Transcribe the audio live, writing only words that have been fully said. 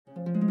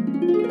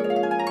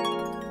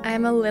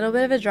I'm a little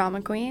bit of a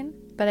drama queen,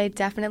 but I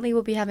definitely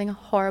will be having a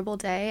horrible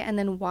day and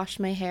then wash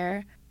my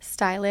hair,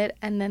 style it,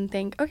 and then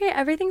think, okay,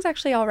 everything's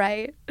actually all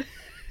right.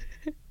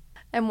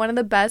 And one of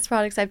the best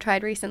products I've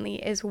tried recently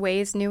is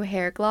Ouai's new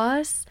hair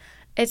gloss.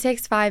 It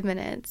takes 5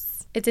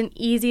 minutes. It's an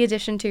easy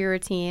addition to your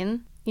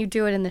routine. You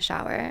do it in the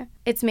shower.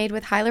 It's made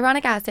with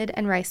hyaluronic acid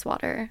and rice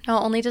water.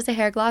 Not only does a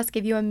hair gloss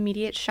give you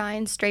immediate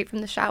shine straight from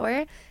the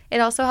shower, it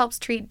also helps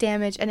treat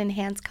damage and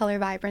enhance color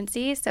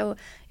vibrancy, so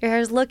your hair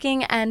is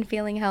looking and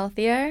feeling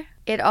healthier.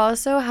 It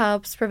also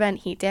helps prevent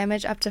heat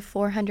damage up to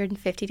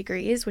 450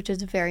 degrees, which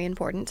is very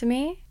important to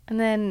me. And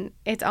then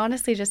it's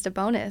honestly just a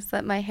bonus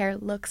that my hair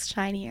looks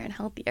shinier and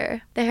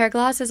healthier. The hair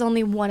gloss is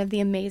only one of the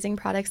amazing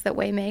products that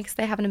Ouai makes.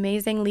 They have an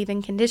amazing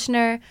leave-in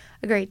conditioner,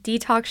 a great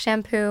detox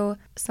shampoo,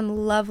 some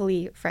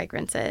lovely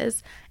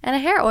fragrances, and a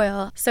hair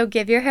oil. So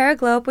give your hair a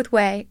glow up with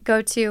Ouai.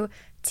 Go to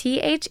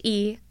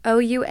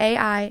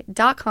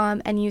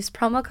THEOUAI.com and use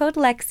promo code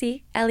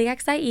LEXIE,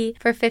 LEXIE,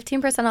 for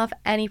 15% off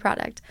any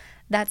product.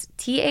 That's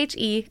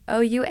THEOUAI.com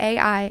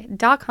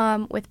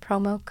with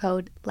promo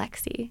code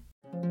LEXIE.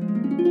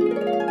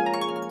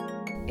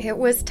 It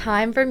was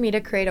time for me to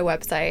create a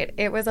website.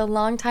 It was a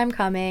long time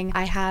coming.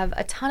 I have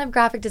a ton of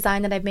graphic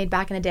design that I've made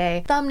back in the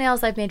day,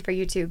 thumbnails I've made for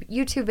YouTube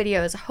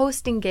videos,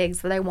 hosting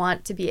gigs that I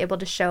want to be able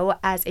to show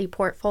as a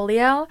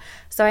portfolio.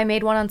 So I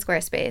made one on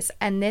Squarespace,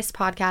 and this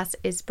podcast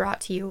is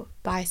brought to you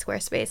by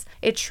Squarespace.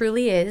 It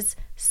truly is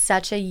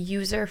such a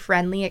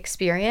user-friendly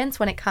experience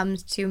when it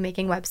comes to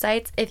making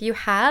websites. If you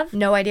have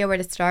no idea where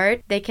to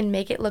start, they can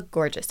make it look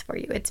gorgeous for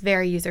you. It's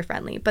very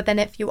user-friendly. But then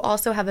if you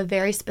also have a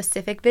very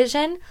specific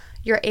vision,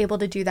 you're able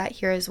to do that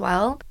here as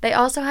well. They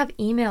also have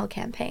email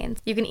campaigns.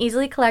 You can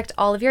easily collect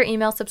all of your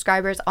email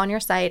subscribers on your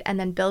site and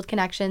then build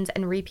connections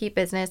and repeat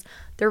business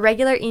through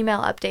regular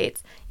email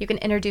updates. You can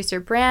introduce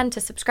your brand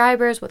to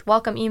subscribers with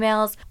welcome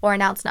emails, or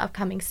announce an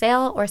upcoming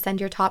sale, or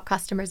send your top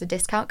customers a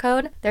discount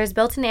code. There's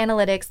built-in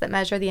analytics that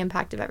measure the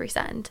impact of every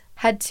send.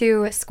 Head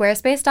to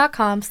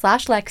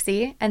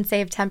squarespace.com/Lexie and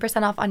save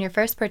 10% off on your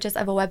first purchase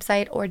of a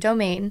website or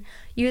domain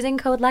using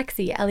code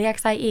LEXIE,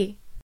 LEXIE.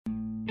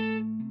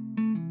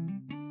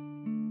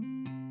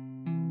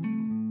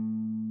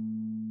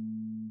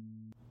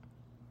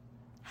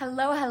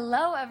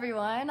 Hello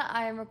everyone.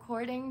 I am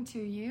recording to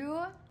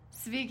you,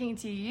 speaking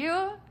to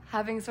you,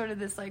 having sort of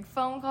this like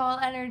phone call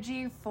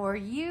energy for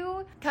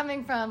you,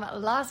 coming from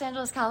Los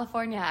Angeles,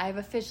 California. I've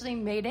officially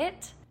made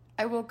it.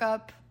 I woke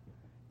up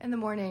in the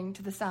morning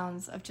to the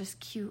sounds of just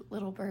cute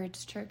little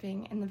birds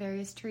chirping in the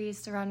various trees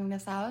surrounding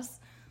this house.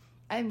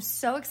 I'm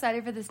so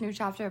excited for this new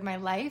chapter of my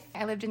life.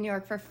 I lived in New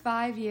York for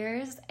 5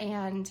 years,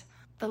 and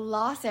the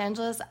Los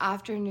Angeles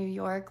after New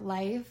York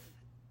life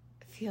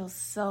feels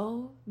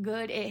so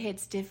good. It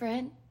hits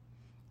different.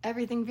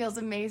 Everything feels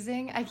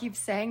amazing. I keep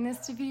saying this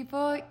to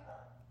people.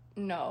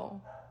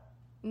 No,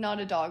 not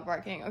a dog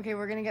barking. Okay,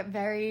 we're gonna get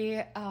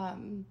very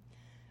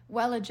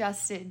well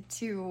adjusted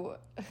to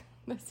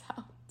the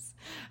sounds.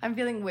 I'm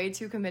feeling way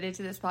too committed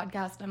to this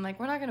podcast. I'm like,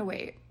 we're not gonna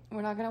wait.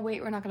 We're not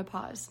gonna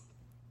pause.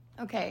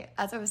 Okay,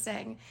 as I was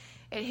saying,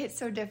 it hits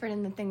so different,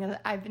 and the thing that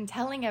I've been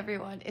telling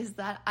everyone is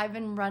that I've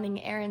been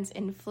running errands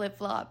in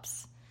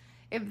flip-flops.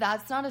 If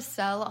that's not a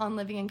sell on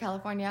living in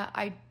California,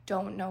 I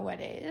don't know what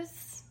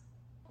is.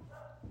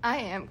 I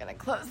am gonna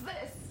close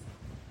this.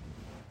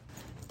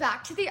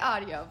 Back to the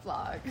audio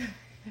vlog.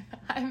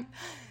 I'm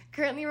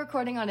currently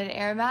recording on an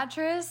air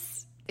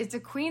mattress. It's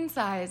a queen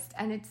sized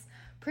and it's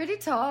pretty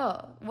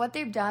tall. What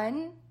they've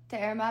done to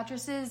air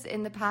mattresses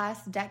in the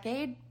past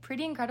decade,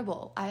 pretty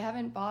incredible. I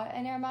haven't bought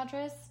an air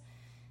mattress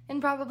in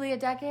probably a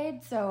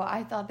decade, so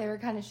I thought they were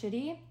kind of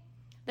shitty.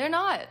 They're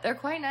not. They're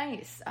quite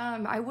nice.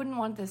 I wouldn't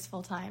want this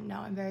full time. No,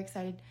 I'm very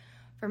excited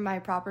for my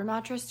proper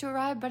mattress to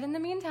arrive, but in the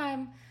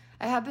meantime,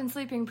 I have been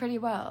sleeping pretty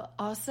well.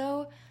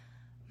 Also,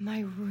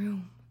 my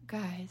room,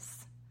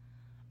 guys.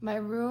 My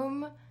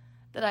room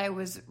that I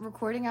was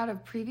recording out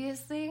of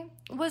previously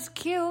was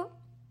cute.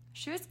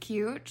 She was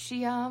cute.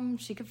 She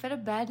could fit a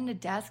bed and a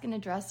desk and a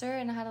dresser,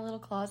 and had a little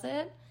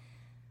closet.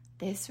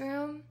 This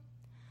room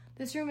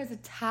is a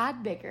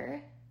tad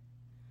bigger.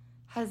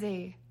 Has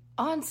a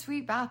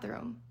ensuite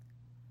bathroom,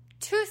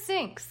 2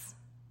 sinks,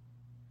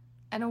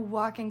 and a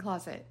walk-in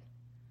closet.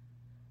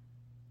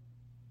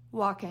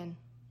 Walk in.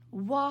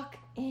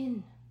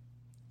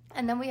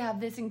 And then we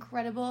have this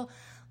incredible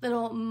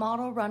little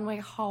model runway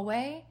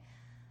hallway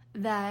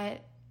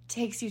that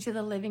takes you to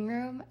the living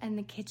room and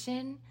the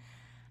kitchen.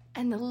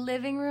 And the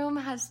living room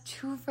has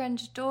 2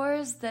 French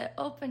doors that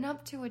open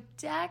up to a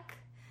deck.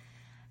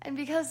 And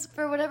because,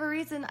 for whatever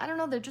reason, I don't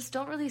know, there just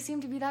don't really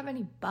seem to be that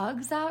many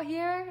bugs out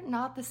here.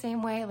 Not the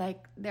same way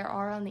like there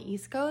are on the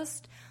East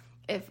Coast.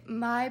 If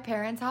my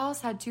parents'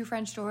 house had 2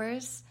 French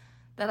doors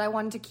that I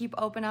wanted to keep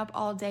open up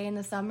all day in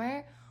the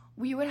summer,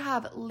 we would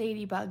have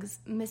ladybugs,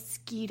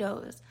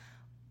 mosquitoes,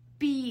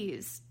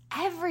 bees,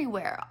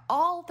 everywhere,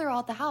 all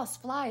throughout the house,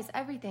 flies,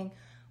 everything.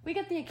 We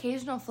get the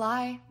occasional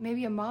fly,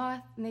 maybe a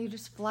moth, and they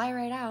just fly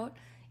right out.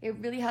 It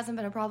really hasn't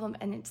been a problem,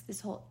 and it's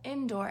this whole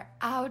indoor,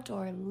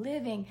 outdoor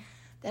living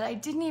that I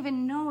didn't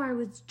even know I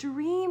was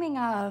dreaming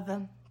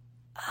of.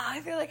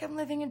 I feel like I'm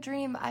living a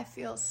dream. I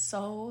feel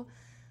so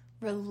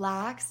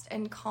relaxed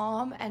and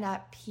calm and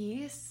at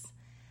peace.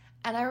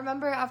 And I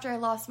remember after I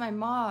lost my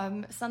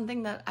mom,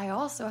 something that I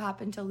also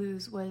happened to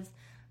lose was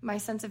my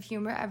sense of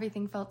humor.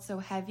 Everything felt so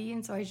heavy,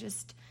 and so I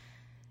just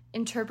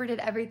interpreted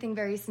everything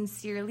very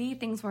sincerely.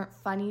 Things weren't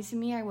funny to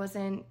me. I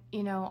wasn't,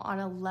 on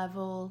a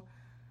level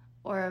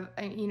or,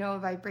 a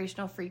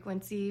vibrational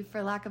frequency,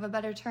 for lack of a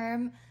better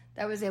term,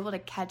 that was able to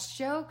catch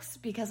jokes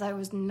because I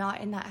was not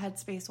in that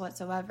headspace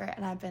whatsoever.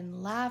 And I've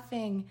been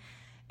laughing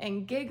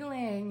and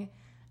giggling,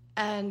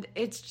 and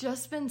it's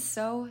just been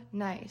so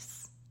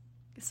nice.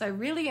 So I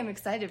really am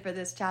excited for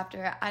this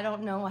chapter. I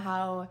don't know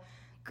how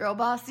girl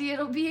bossy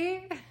it'll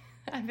be.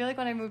 I feel like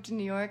when I moved to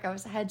New York, I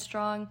was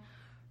headstrong,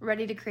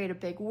 ready to create a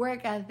big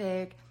work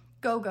ethic,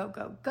 go, go,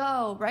 go,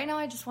 go. Right now,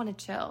 I just want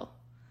to chill.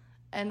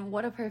 And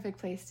what a perfect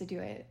place to do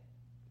it.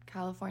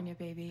 California,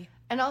 baby.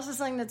 And also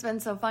something that's been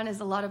so fun is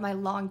a lot of my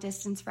long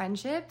distance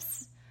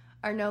friendships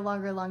are no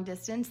longer long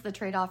distance. The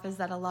trade-off is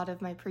that a lot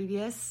of my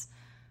previous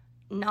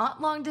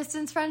not long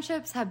distance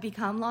friendships have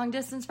become long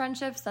distance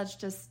friendships. That's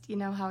just,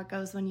 how it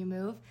goes when you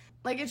move.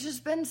 Like, it's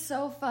just been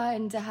so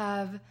fun to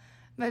have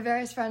my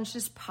various friends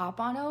just pop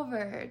on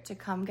over to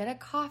come get a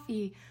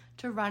coffee,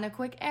 to run a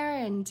quick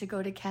errand, to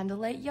go to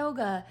candlelight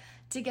yoga,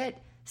 to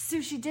get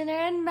sushi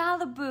dinner in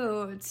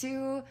Malibu,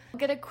 to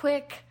get a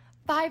quick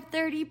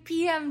 5:30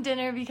 p.m.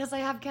 dinner because I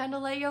have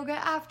candlelight yoga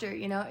after.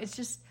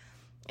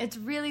 It's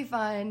really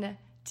fun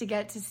to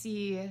get to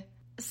see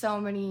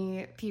so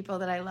many people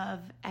that I love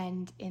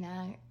and in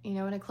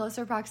a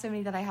closer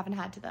proximity that I haven't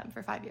had to them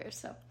for 5 years.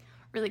 So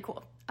really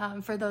cool.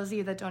 For those of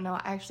you that don't know,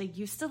 I actually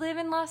used to live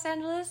in Los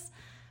Angeles.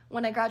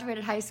 When I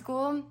graduated high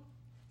school,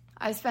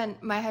 I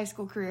spent my high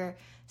school career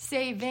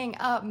saving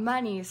up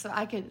money so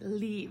I could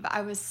leave.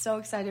 I was so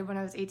excited when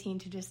I was 18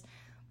 to just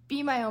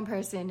be my own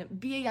person,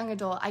 be a young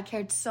adult. I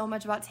cared so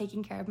much about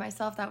taking care of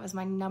myself. That was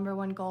my number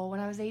one goal when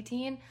I was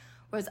 18,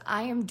 was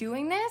I am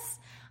doing this.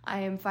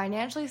 I am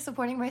financially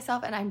supporting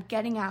myself and I'm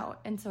getting out.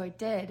 And so I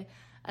did.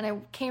 And I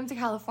came to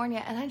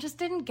California and I just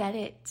didn't get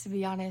it, to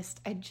be honest.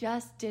 I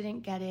just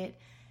didn't get it.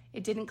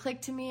 It didn't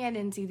click to me. I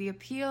didn't see the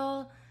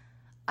appeal.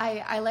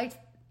 I liked,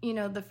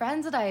 the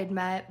friends that I had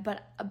met,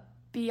 but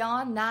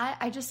beyond that,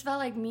 I just felt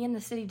like me and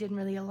the city didn't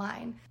really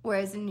align.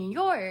 Whereas in New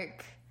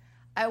York,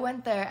 I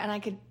went there and I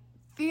could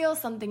feel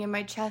something in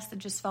my chest that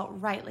just felt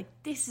right. Like,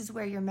 this is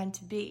where you're meant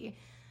to be.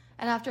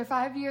 And after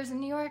 5 years in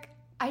New York,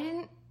 I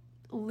didn't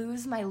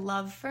lose my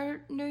love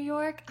for New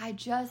York. I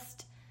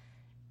just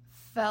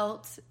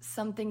felt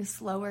something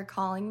slower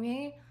calling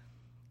me.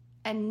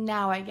 And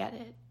now I get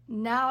it.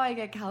 Now I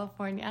get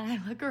California. And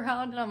I look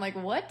around and I'm like,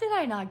 what did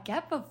I not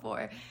get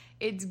before?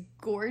 It's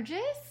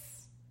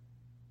gorgeous.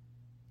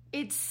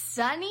 It's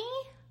sunny.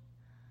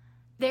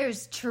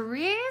 There's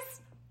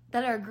trees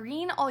that are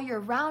green all year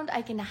round.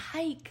 I can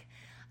hike.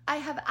 I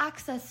have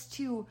access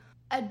to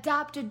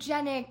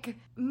adaptogenic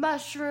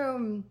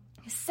mushroom,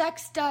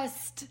 sex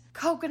dust,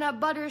 coconut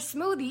butter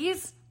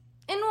smoothies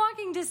in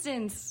walking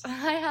distance.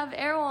 I have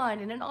Erewhon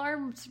in an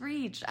arm's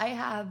reach. I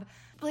have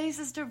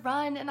places to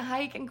run and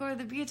hike and go to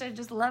the beach. I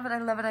just love it. I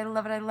love it. I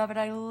love it. I love it.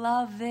 I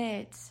love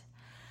it.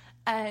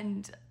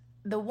 And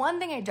the one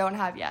thing I don't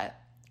have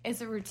yet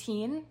is a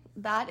routine.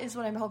 That is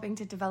what I'm hoping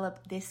to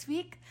develop this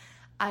week.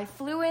 I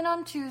flew in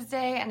on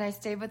Tuesday and I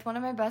stayed with one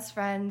of my best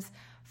friends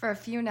for a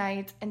few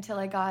nights until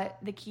I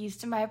got the keys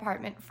to my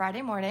apartment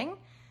Friday morning.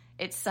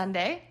 It's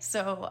Sunday,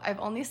 so I've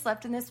only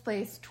slept in this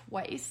place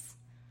twice,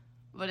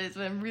 but it's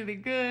been really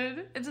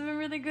good. It's been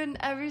really good, and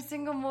every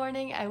single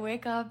morning I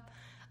wake up,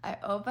 I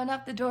open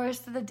up the doors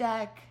to the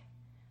deck,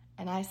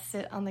 and I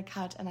sit on the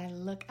couch and I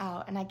look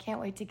out, and I can't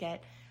wait to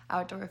get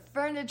outdoor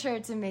furniture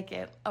to make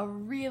it a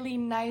really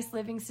nice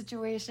living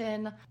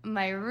situation.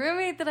 My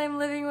roommate that I'm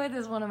living with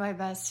is one of my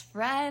best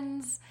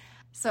friends.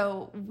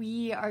 So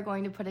we are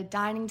going to put a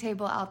dining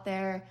table out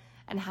there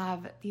and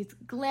have these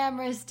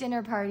glamorous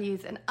dinner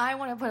parties. And I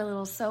want to put a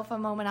little sofa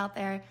moment out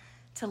there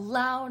to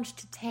lounge,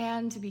 to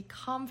tan, to be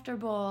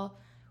comfortable.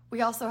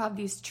 We also have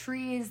these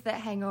trees that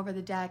hang over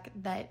the deck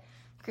that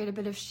create a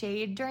bit of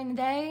shade during the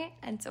day.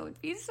 And so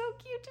it'd be so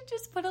cute to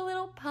just put a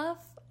little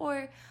puff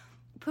or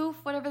poof,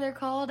 whatever they're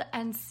called,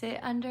 and sit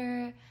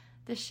under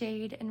the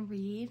shade and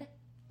read.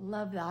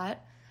 Love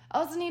that. I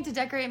also need to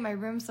decorate my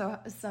room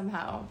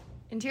somehow.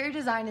 Interior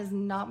design is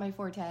not my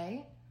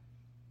forte.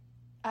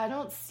 I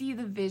don't see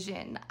the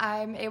vision.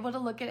 I'm able to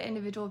look at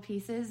individual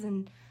pieces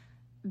and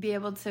be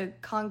able to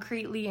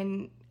concretely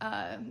and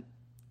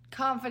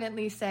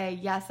confidently say,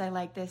 yes, I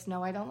like this,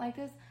 no, I don't like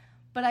this.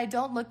 But I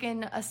don't look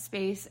in a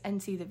space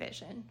and see the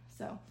vision.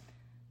 So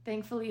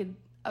thankfully,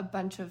 a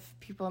bunch of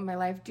people in my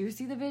life do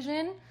see the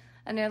vision.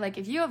 And they're like,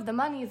 if you have the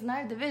monies and I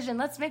have the vision,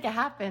 let's make it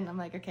happen. I'm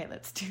like, okay,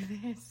 let's do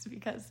this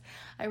because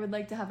I would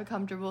like to have a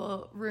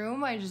comfortable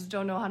room. I just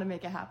don't know how to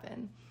make it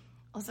happen.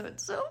 Also,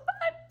 it's so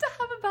fun to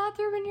have a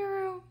bathroom in your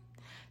room.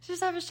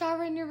 Just have a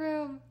shower in your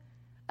room.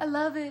 I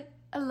love it.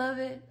 I love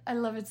it. I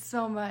love it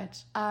so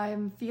much.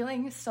 I'm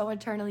feeling so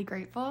eternally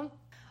grateful.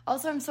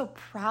 Also, I'm so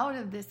proud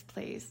of this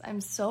place.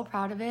 I'm so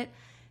proud of it.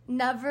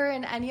 Never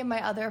in any of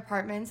my other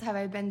apartments have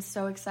I been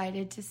so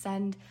excited to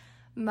send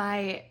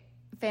my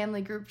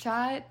family group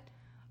chat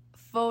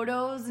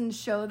photos and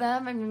show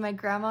them. I mean, my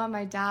grandma and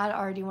my dad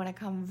already want to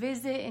come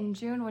visit in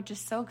June, which is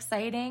so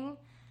exciting.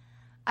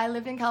 I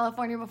lived in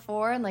California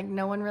before and like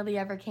no one really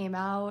ever came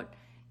out.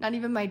 Not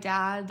even my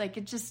dad. Like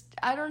it just,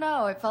 I don't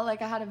know. It felt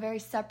like I had a very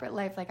separate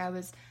life. Like I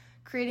was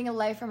creating a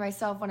life for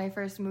myself when I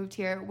first moved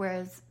here.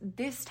 Whereas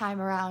this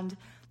time around,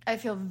 I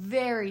feel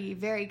very,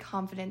 very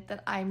confident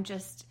that I'm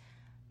just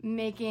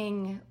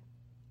making,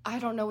 I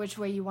don't know which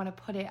way you want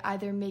to put it,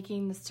 either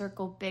making the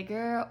circle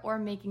bigger or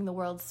making the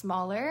world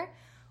smaller,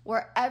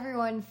 where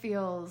everyone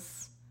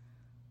feels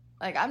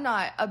like I'm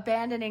not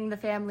abandoning the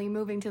family,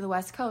 moving to the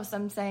West Coast.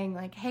 I'm saying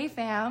like, hey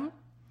fam,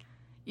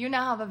 you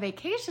now have a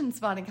vacation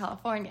spot in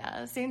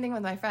California. Same thing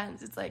with my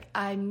friends. It's like,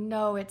 I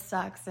know it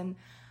sucks and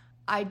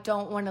I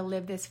don't want to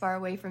live this far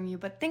away from you,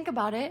 but think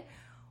about it.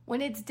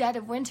 When it's dead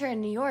of winter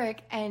in New York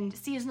and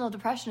seasonal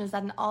depression is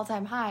at an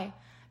all-time high,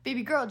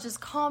 baby girl,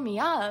 just call me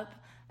up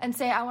and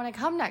say, I want to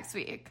come next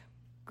week.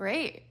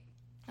 Great.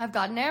 I've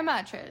got an air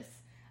mattress.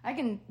 I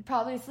can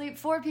probably sleep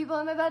 4 people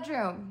in my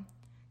bedroom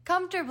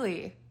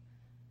comfortably.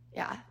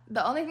 Yeah,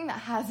 the only thing that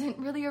hasn't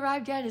really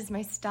arrived yet is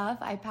my stuff.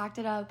 I packed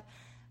it up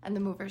and the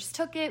movers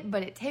took it,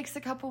 but it takes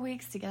a couple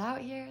weeks to get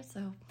out here,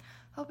 so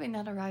hoping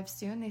that arrives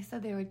soon. They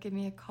said they would give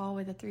me a call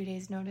with a 3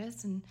 days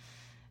notice, and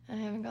I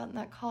haven't gotten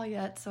that call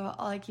yet, so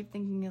all I keep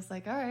thinking is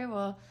like, all right,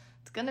 well,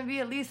 it's going to be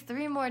at least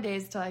 3 more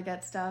days till I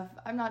get stuff.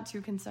 I'm not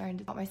too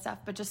concerned about my stuff,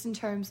 but just in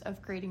terms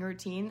of creating a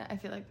routine, I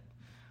feel like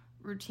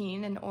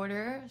routine and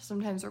order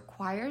sometimes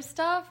requires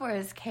stuff,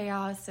 whereas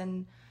chaos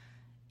and,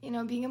 you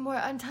know, being a more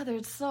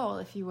untethered soul,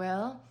 if you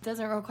will,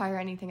 doesn't require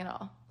anything at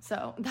all.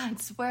 So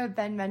that's where I've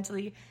been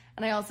mentally.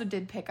 And I also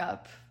did pick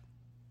up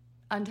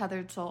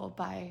Untethered Soul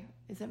by,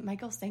 is it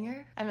Michael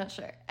Singer? I'm not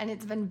sure. And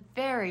it's been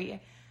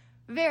very,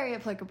 very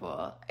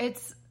applicable.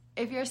 It's,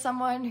 if you're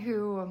someone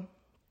who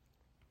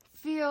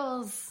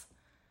feels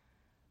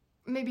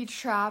maybe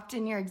trapped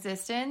in your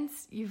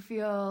existence, you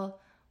feel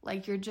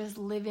like you're just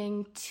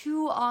living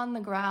too on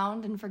the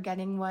ground and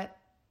forgetting what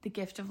the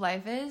gift of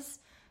life is,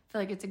 I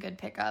feel like it's a good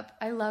pickup.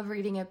 I love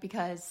reading it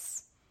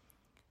because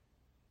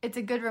it's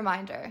a good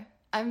reminder.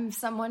 I'm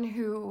someone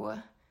who,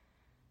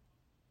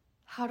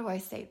 how do I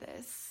say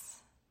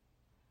this?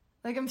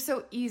 Like I'm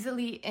so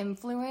easily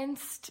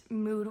influenced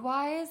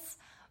mood-wise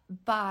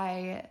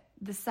by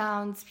the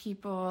sounds,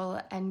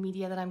 people, and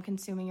media that I'm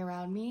consuming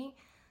around me.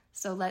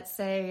 So let's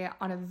say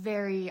on a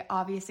very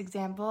obvious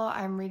example,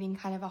 I'm reading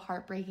kind of a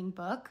heartbreaking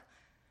book.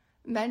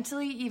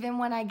 Mentally, even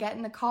when I get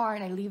in the car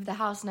and I leave the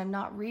house and I'm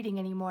not reading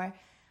anymore,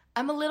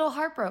 I'm a little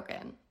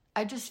heartbroken.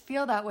 I just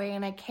feel that way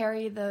and I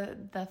carry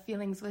the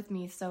feelings with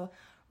me. So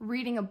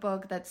reading a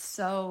book that's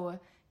so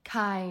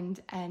kind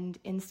and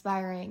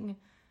inspiring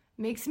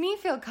makes me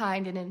feel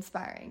kind and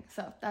inspiring.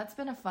 So that's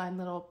been a fun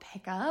little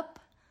pickup.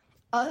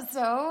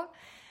 Also,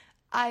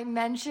 I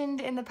mentioned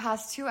in the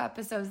past 2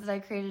 episodes that I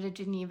created a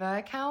Geneva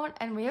account,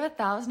 and we have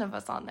 1,000 of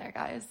us on there,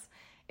 guys.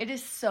 It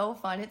is so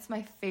fun. It's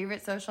my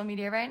favorite social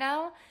media right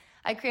now.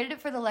 I created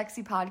it for the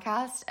Lexi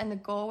podcast, and the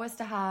goal was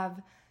to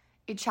have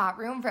a chat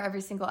room for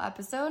every single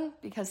episode,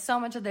 because so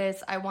much of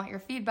this, I want your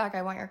feedback,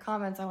 I want your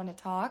comments, I want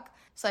to talk.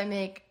 So I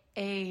make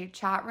a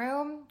chat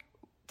room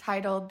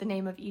titled the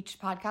name of each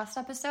podcast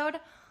episode.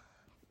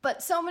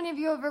 But so many of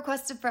you have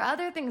requested for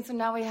other things, so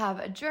now we have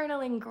a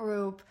journaling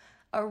group,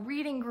 a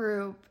reading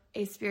group,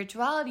 a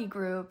spirituality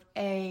group,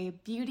 a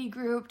beauty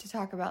group to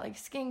talk about like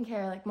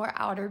skincare, like more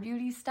outer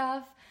beauty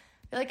stuff.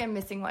 I feel like I'm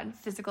missing one.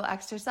 Physical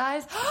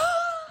exercise.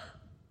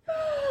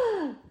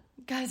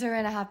 Guys, I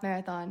ran a half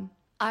marathon.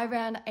 I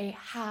ran a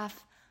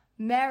half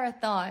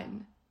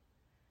marathon.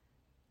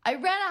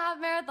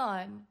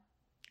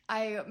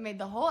 I made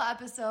the whole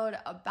episode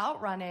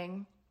about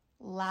running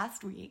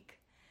last week.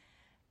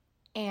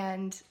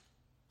 And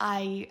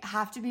I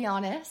have to be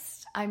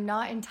honest, I'm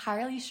not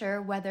entirely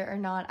sure whether or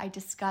not I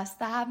discussed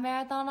the half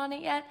marathon on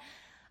it yet.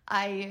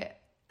 I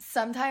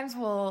sometimes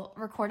will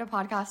record a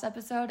podcast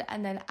episode,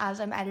 and then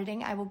as I'm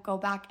editing, I will go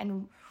back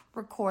and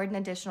record an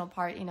additional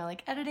part, you know,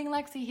 like editing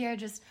Lexi here.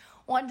 Just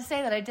wanted to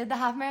say that I did the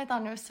half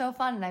marathon. It was so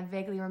fun, and I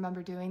vaguely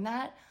remember doing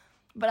that.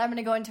 But I'm going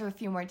to go into a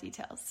few more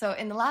details. So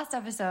in the last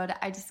episode,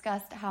 I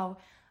discussed how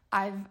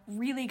I've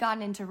really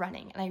gotten into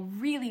running, and I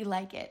really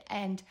like it.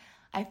 And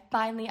I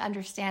finally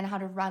understand how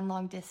to run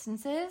long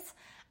distances,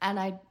 and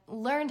I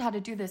learned how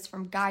to do this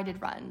from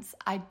guided runs.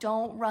 I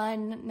don't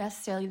run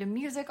necessarily to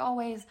music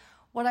always.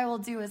 What I will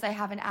do is I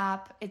have an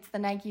app. It's the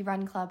Nike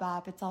Run Club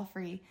app. It's all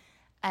free.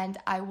 And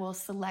I will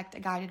select a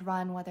guided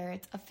run, whether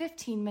it's a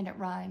 15-minute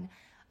run,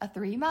 a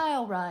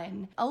 3-mile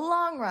run, a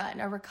long run,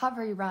 a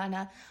recovery run,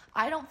 a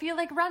I don't feel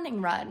like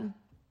running run.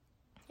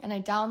 And I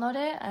download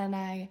it, and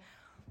I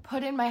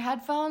put in my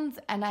headphones,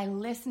 and I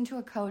listen to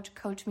a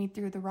coach me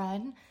through the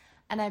run.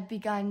 And I've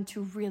begun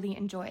to really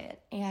enjoy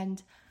it.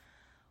 And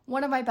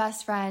one of my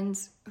best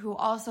friends, who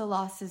also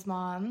lost his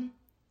mom,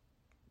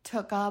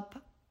 took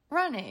up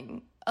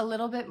running a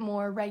little bit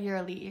more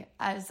regularly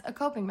as a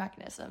coping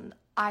mechanism.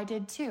 I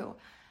did too.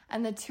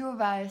 And the two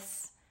of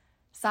us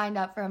signed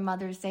up for a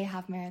Mother's Day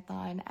half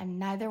marathon, and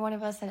neither one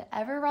of us had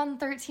ever run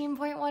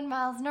 13.1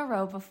 miles in a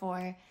row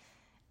before,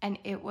 and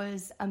it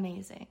was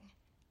amazing.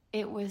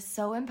 It was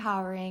so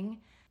empowering.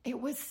 It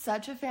was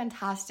such a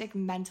fantastic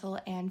mental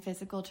and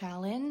physical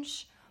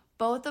challenge.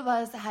 Both of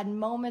us had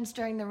moments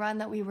during the run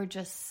that we were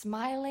just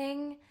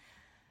smiling.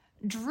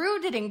 Drew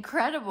did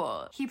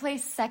incredible. He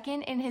placed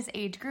second in his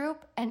age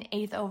group and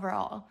 8th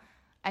overall.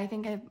 I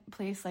think I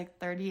placed like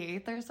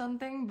 38th or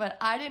something, but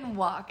I didn't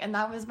walk, and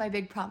that was my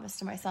big promise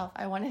to myself.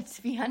 I wanted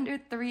to be under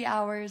 3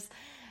 hours,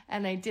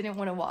 and I didn't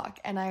want to walk.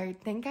 And I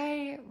think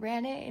I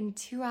ran it in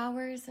 2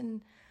 hours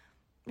and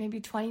maybe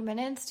 20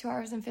 minutes, 2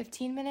 hours and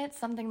 15 minutes,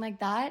 something like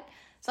that.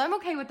 So I'm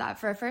okay with that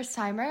for a first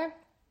timer,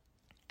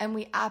 and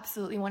we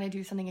absolutely want to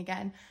do something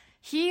again.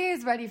 He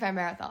is ready for a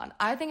marathon.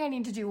 I think I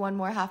need to do one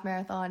more half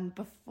marathon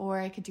before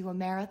I could do a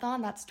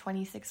marathon. That's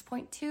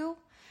 26.2.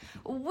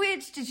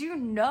 Which, did you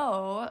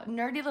know,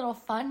 nerdy little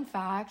fun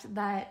fact,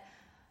 that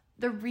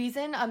the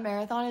reason a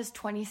marathon is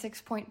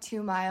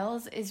 26.2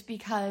 miles is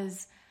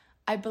because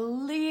I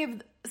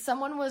believe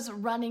someone was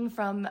running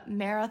from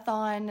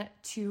Marathon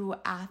to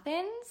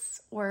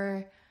Athens,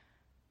 or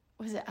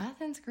was it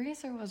Athens,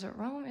 Greece, or was it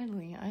Rome,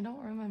 Italy? I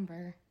don't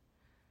remember.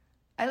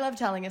 I love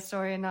telling a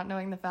story and not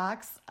knowing the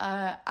facts.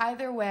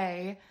 Either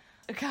way,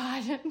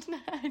 God,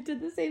 I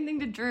did the same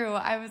thing to Drew.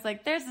 I was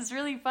like, there's this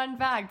really fun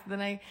fact.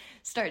 Then I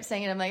start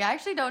saying it. I'm like, I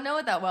actually don't know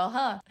it that well,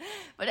 huh?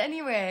 But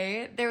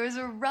anyway, there was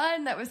a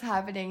run that was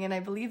happening, and I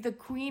believe the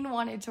Queen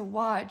wanted to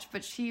watch,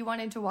 but she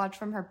wanted to watch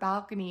from her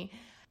balcony.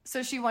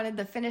 So she wanted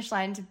the finish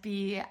line to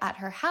be at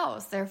her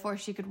house. Therefore,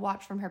 she could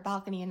watch from her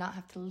balcony and not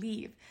have to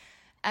leave.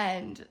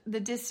 And the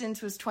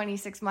distance was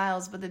 26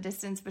 miles, but the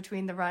distance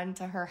between the run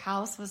to her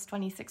house was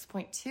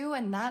 26.2,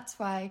 and that's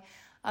why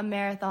a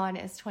marathon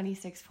is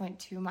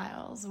 26.2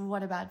 miles.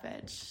 What a bad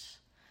bitch.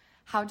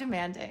 How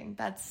demanding.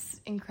 That's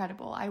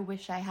incredible. I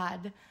wish I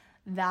had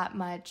that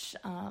much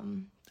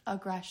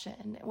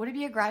aggression. Would it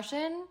be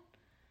aggression?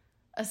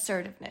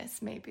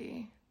 Assertiveness,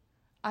 maybe.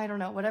 I don't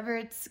know. Whatever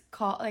it's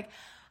called. Like,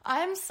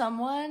 I'm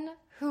someone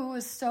who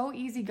is so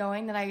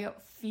easygoing that I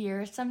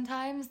fear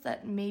sometimes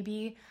that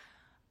maybe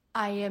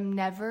I am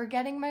never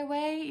getting my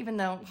way, even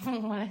though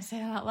when I say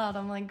that out loud,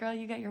 I'm like, girl,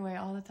 you get your way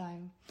all the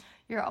time.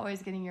 You're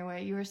always getting your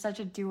way. You are such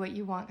a do what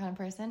you want kind of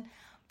person.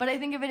 But I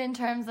think of it in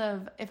terms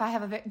of if I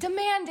have a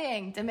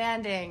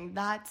demanding,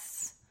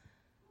 that's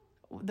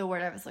the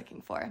word I was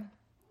looking for.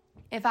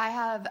 If I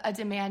have a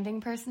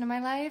demanding person in my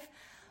life,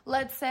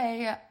 let's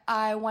say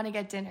I want to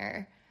get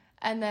dinner,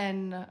 and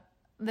then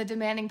the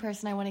demanding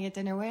person I want to get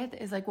dinner with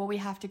is like, well, we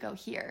have to go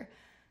here.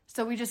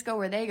 So we just go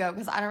where they go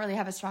because I don't really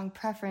have a strong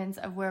preference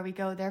of where we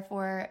go.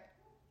 Therefore,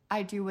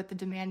 I do what the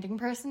demanding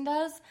person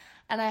does.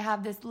 And I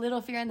have this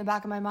little fear in the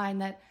back of my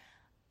mind that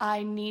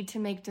I need to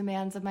make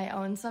demands of my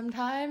own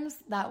sometimes.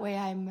 That way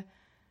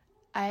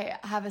I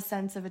have a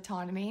sense of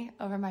autonomy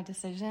over my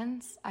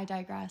decisions. I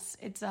digress.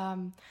 It's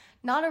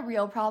not a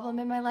real problem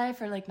in my life,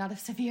 or like not a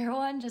severe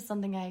one, just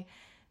something I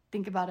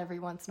think about every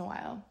once in a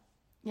while.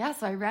 Yeah,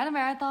 so I ran a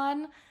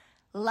marathon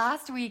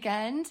last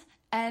weekend,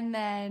 and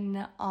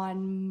then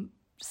on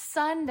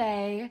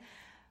Sunday,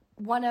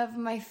 one of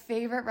my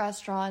favorite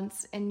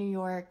restaurants in New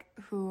York,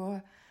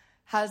 who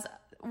has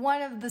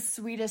one of the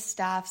sweetest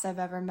staffs I've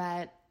ever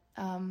met,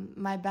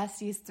 my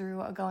besties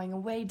threw a going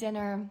away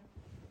dinner.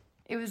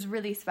 It was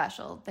really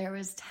special. There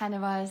was 10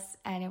 of us,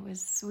 and it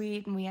was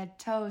sweet, and we had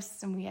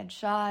toasts and we had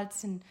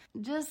shots and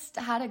just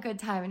had a good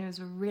time, and it was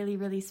a really,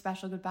 really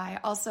special goodbye.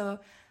 Also,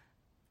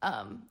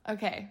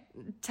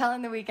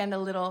 telling the weekend a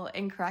little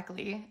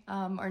incorrectly,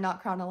 or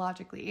not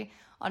chronologically.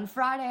 On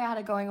Friday, I had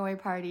a going away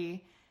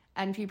party,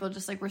 and people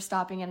just like were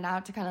stopping in and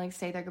out to kind of like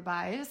say their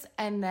goodbyes.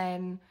 And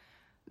then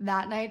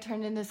that night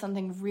turned into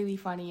something really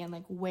funny and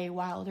like way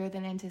wilder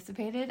than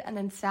anticipated. And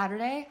then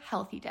Saturday,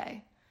 healthy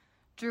day.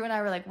 Drew and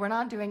I were like, we're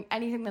not doing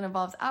anything that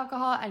involves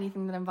alcohol,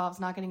 anything that involves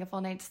not getting a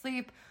full night's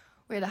sleep.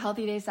 We had a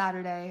healthy day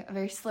Saturday, a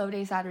very slow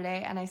day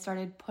Saturday, and I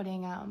started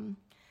putting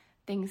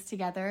things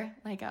together,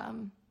 like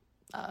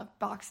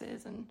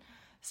boxes, and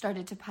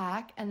started to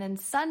pack. And then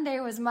Sunday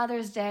was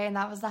Mother's Day, and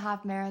that was the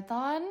half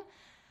marathon.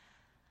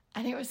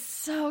 And it was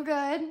so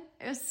good.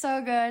 It was so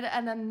good.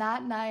 And then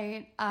that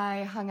night,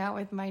 I hung out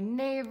with my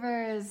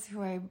neighbors,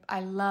 who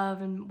I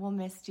love and will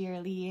miss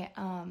dearly.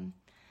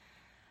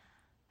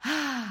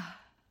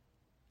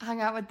 Hung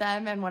out with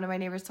them, and one of my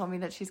neighbors told me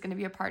that she's going to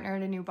be a partner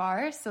at a new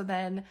bar. So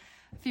then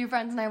a few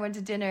friends and I went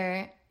to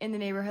dinner in the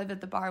neighborhood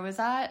that the bar was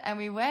at, and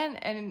we went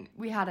and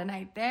we had a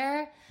night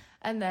there.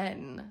 And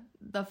then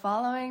the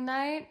following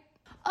night,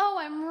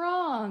 I'm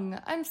wrong.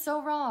 I'm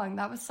so wrong.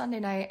 That was Sunday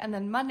night. And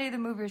then Monday, the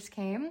movers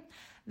came.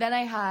 Then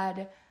I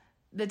had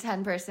the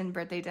 10-person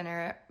birthday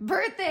dinner.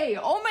 Birthday!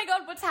 Oh my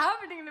God, what's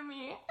happening to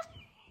me?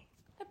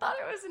 I thought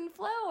it was in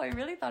flow. I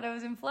really thought I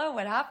was in flow.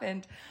 What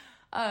happened?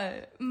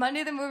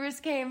 Monday, the movers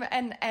came,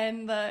 and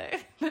the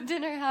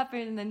dinner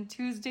happened. And then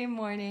Tuesday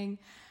morning,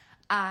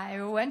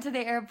 I went to the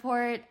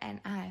airport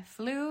and I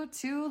flew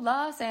to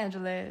Los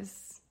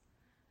Angeles.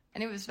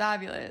 And it was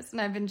fabulous.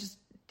 And I've been just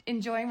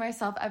enjoying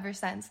myself ever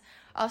since.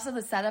 Also,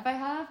 the setup I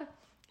have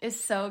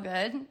is so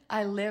good.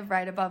 I live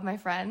right above my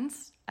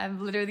friends.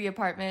 I'm literally the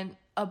apartment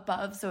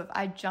above, so if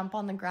I jump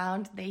on the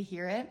ground, they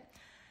hear it.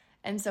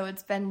 And so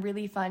it's been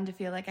really fun to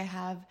feel like I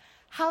have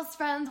house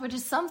friends, which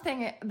is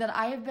something that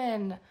I've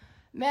been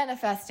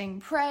manifesting,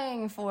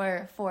 praying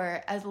for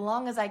as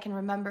long as I can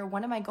remember.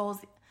 One of my goals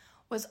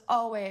was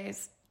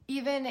always,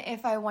 even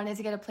if I wanted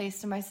to get a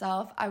place to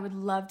myself, I would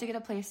love to get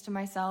a place to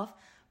myself,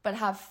 but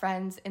have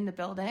friends in the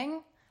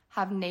building,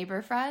 have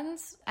neighbor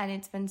friends. And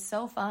it's been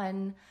so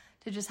fun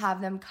to just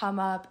have them come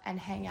up and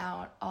hang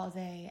out all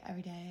day,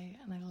 every day.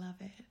 And I love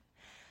it.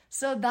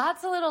 So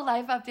that's a little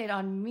life update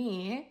on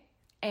me.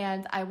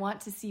 And I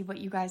want to see what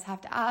you guys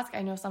have to ask.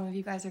 I know some of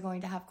you guys are going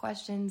to have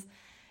questions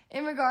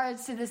in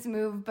regards to this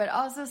move, but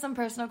also some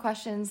personal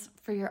questions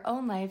for your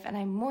own life, and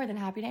I'm more than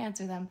happy to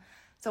answer them.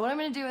 So what I'm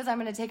going to do is I'm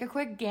going to take a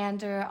quick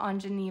gander on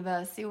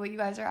Geneva, see what you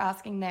guys are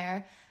asking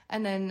there,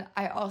 and then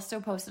I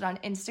also posted on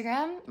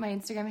Instagram. My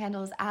Instagram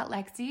handle is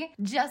 @Lexi,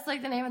 just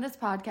like the name of this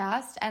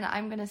podcast, and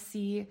I'm going to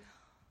see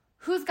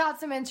who's got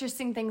some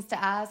interesting things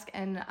to ask,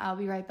 and I'll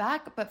be right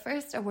back. But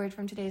first, a word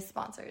from today's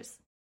sponsors.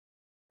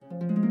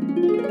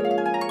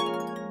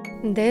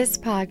 This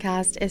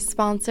podcast is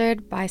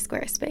sponsored by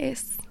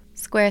Squarespace.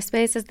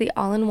 Squarespace is the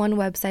all-in-one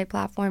website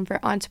platform for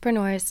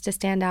entrepreneurs to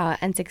stand out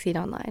and succeed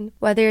online.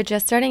 Whether you're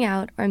just starting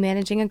out or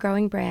managing a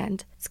growing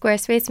brand,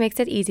 Squarespace makes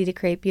it easy to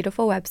create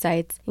beautiful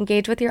websites,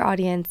 engage with your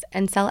audience,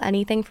 and sell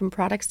anything from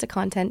products to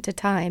content to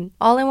time,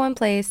 all in one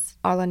place,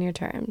 all on your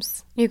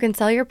terms. You can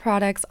sell your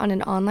products on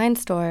an online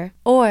store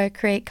or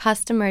create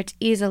custom merch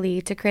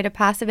easily to create a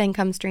passive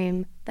income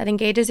stream that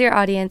engages your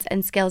audience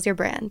and scales your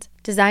brand.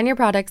 Design your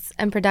products,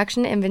 and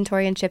production,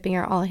 inventory, and shipping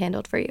are all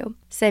handled for you,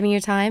 saving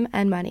your time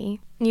and money.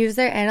 Use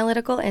their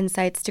analytical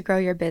insights to grow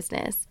your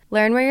business.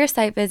 Learn where your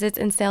site visits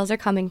and sales are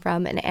coming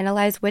from and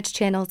analyze which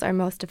channels are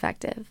most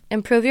effective.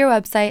 Improve your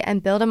website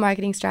and build a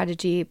marketing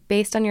strategy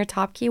based on your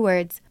top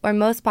keywords or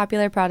most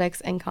popular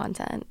products and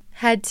content.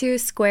 Head to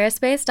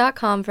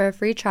squarespace.com for a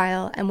free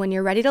trial, and when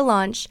you're ready to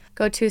launch,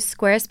 go to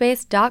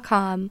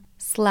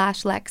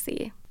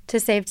squarespace.com/Lexi to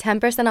save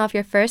 10% off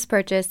your first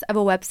purchase of a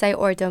website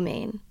or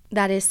domain.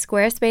 That is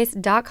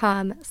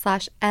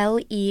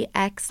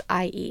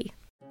squarespace.com/LEXIE.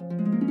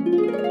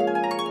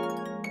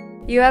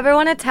 You ever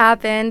want to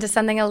tap into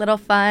something a little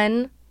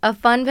fun? A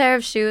fun pair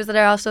of shoes that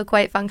are also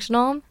quite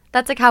functional?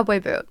 That's a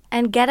cowboy boot.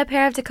 And get a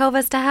pair of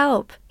Tecovas to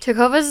help.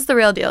 Tecovas is the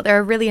real deal. They're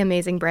a really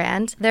amazing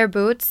brand. Their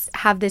boots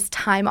have this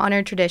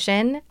time-honored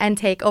tradition and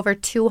take over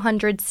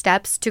 200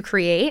 steps to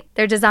create.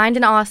 They're designed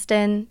in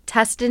Austin,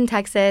 tested in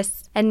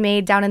Texas, and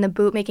made down in the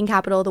boot-making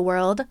capital of the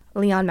world,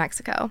 Leon,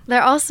 Mexico.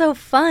 They're also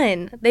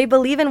fun. They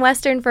believe in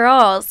Western for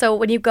all. So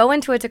when you go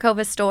into a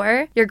Tecovas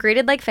store, you're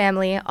greeted like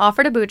family,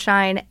 offered a boot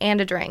shine,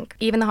 and a drink.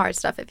 Even the hard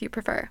stuff if you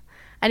prefer.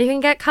 And you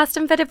can get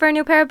custom fitted for a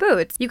new pair of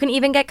boots. You can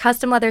even get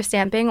custom leather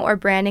stamping or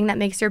branding that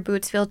makes your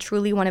boots feel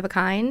truly one of a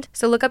kind.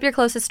 So look up your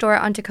closest store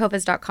on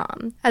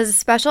tecovas.com. As a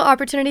special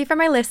opportunity for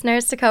my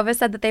listeners, Tecovas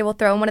said that they will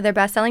throw in one of their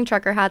best-selling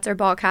trucker hats or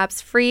ball caps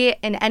free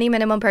in any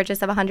minimum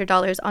purchase of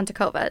 $100 on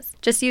Tecovas.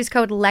 Just use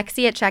code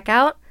LEXI at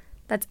checkout,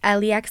 that's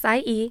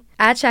LEXIE,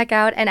 at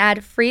checkout, and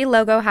add free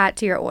logo hat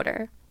to your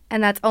order.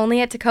 And that's only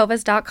at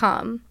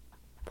tecovas.com.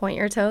 Point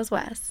your toes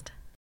west.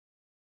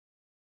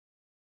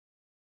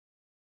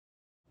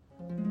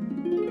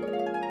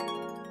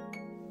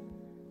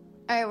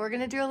 All right, we're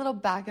going to do a little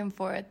back and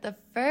forth. The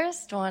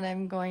first one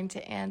I'm going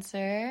to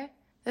answer,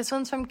 this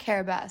one's from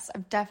Care Best.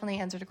 I've definitely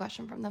answered a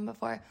question from them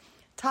before.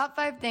 Top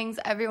 5 things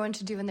everyone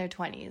should do in their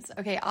 20s.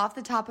 Okay, off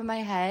the top of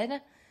my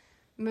head,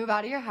 move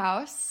out of your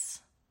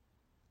house,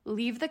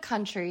 leave the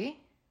country,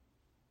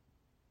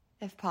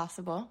 if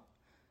possible.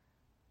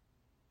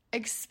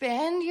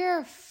 Expand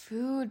your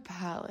food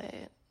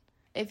palette.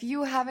 If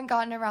you haven't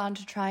gotten around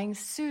to trying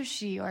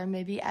sushi or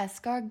maybe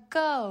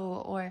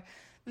escargot or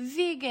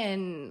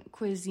vegan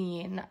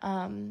cuisine,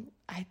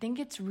 I think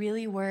it's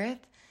really worth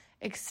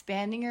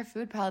expanding your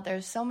food palette.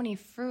 There's so many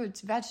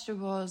fruits,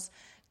 vegetables,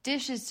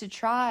 dishes to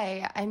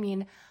try. I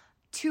mean,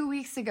 2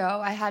 weeks ago,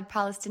 I had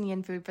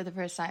Palestinian food for the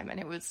first time, and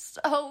it was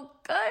so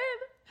good.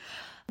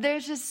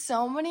 There's just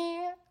so many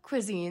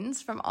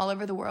cuisines from all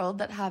over the world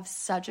that have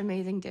such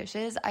amazing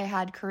dishes. I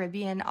had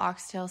Caribbean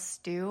oxtail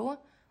stew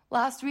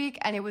last week,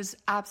 and it was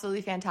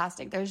absolutely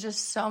fantastic. There's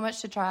just so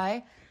much to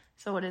try.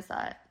 So what is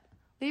that?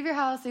 Leave your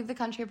house, leave the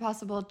country if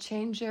possible,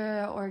 change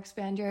your or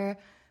expand your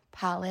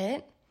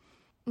palette,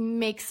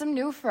 make some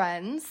new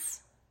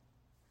friends,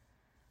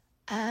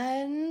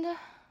 and,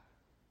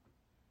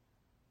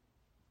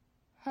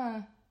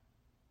 I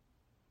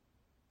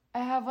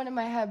have one in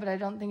my head, but I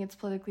don't think it's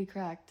politically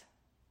correct.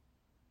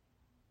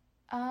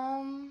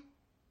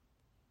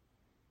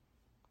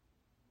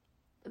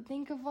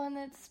 Think of one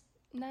that's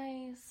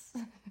nice.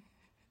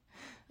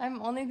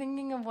 I'm only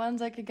thinking of ones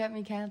that could get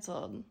me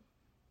canceled.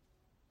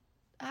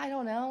 I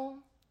don't know.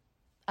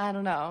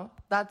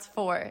 That's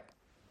 4.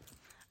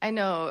 I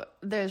know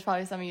there's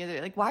probably some of you that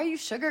are like, why are you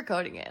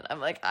sugarcoating it? I'm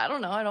like, I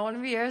don't know. I don't want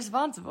to be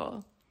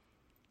irresponsible.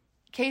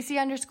 Casey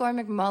underscore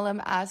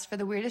McMullum asked for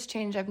the weirdest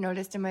change I've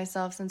noticed in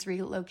myself since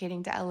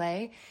relocating to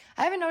LA.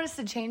 I haven't noticed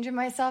a change in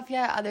myself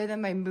yet, other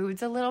than my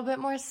mood's a little bit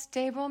more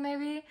stable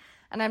maybe,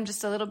 and I'm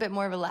just a little bit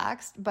more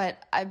relaxed, but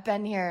I've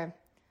been here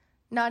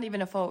not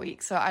even a full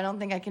week, so I don't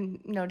think I can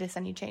notice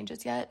any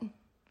changes yet.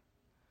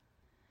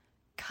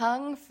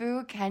 Kung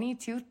Fu Kenny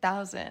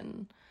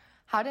 2000.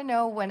 How to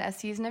know when a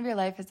season of your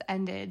life has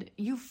ended.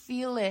 You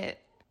feel it.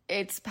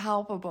 It's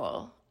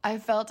palpable. I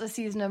felt a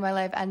season of my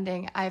life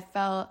ending. I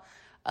felt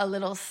a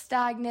little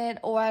stagnant,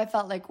 or I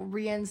felt like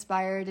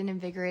re-inspired and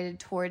invigorated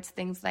towards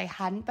things that I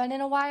hadn't been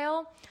in a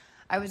while.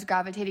 I was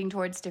gravitating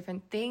towards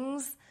different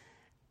things.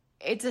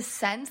 It's a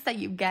sense that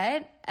you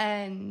get,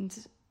 and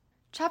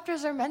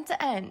chapters are meant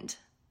to end.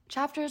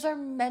 Chapters are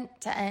meant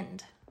to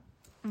end.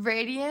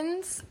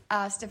 Radiance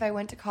asked if I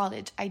went to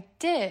college. I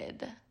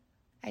did.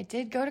 I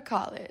did go to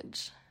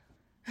college.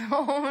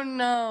 Oh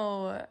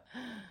no.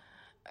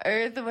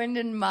 Earth, Wind,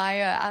 and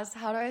Maya asked,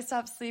 how do I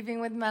stop sleeping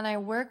with men I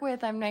work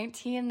with? I'm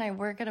 19 and I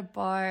work at a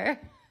bar.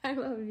 I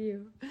love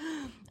you.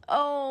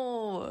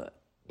 Oh,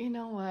 you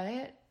know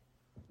what?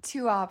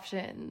 2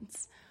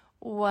 options.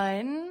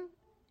 1,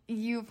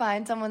 you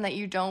find someone that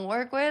you don't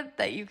work with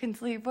that you can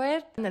sleep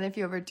with. And then if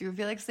you ever do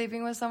feel like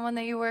sleeping with someone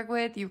that you work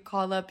with, you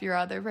call up your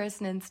other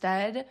person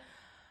instead.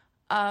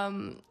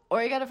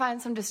 Or you got to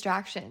find some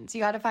distractions.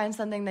 You got to find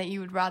something that you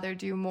would rather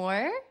do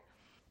more.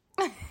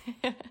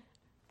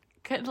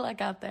 Good luck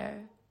out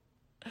there.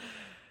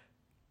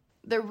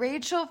 The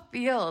Rachel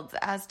Fields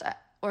asked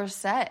or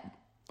said,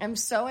 I'm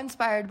so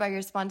inspired by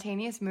your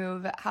spontaneous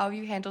move. How have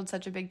you handled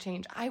such a big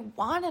change? I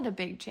wanted a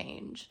big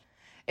change.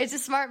 It's a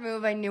smart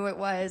move. I knew it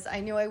was.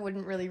 I knew I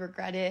wouldn't really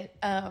regret it.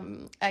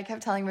 I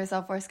kept telling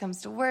myself, worst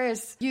comes to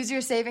worst, use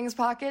your savings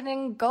pocket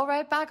and go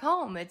right back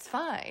home. It's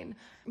fine.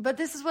 But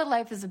this is what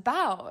life is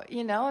about.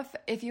 You know,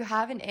 if you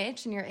have an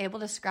itch and you're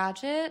able to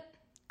scratch it,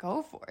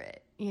 go for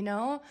it. You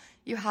know,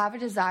 you have a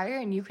desire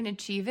and you can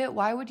achieve it.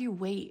 Why would you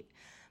wait?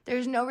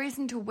 There's no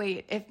reason to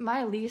wait. If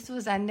my lease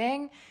was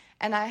ending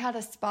and I had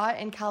a spot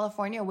in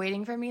California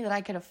waiting for me that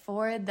I could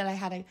afford, that I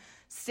had a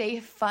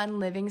safe, fun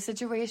living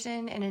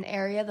situation in an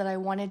area that I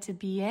wanted to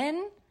be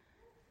in,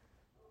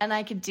 and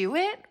I could do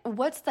it,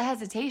 what's the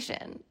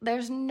hesitation?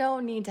 There's no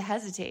need to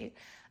hesitate.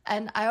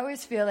 And I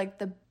always feel like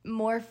the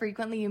more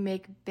frequently you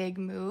make big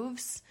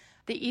moves,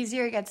 the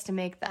easier it gets to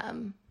make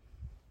them.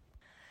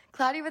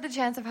 Cloudy with a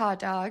Chance of Hot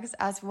Dogs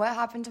asked, what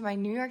happened to my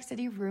New York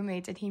City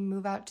roommate? Did he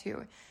move out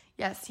too?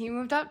 Yes, he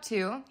moved out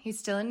too. He's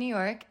still in New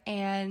York,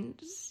 and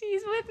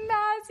she's with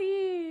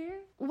Mazzy.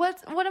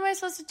 What am I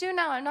supposed to do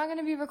now? I'm not going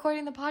to be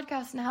recording the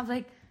podcast and have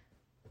like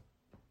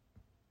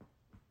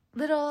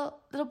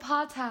little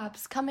paw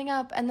taps coming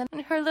up, and then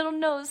her little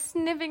nose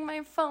sniffing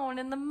my phone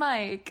and the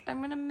mic. I'm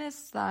going to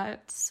miss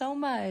that so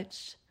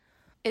much.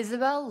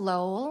 Isabel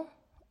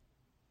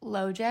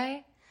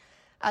Loj,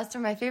 as for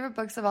my favorite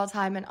books of all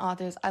time and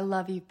authors, I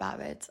love Eve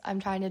Babbitt. I'm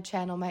trying to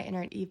channel my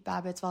inner Eve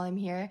Babbitt while I'm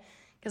here,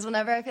 because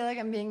whenever I feel like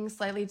I'm being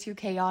slightly too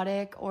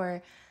chaotic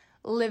or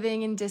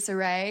living in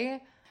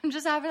disarray, I'm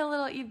just having a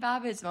little Eve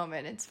Babbitt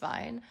moment. It's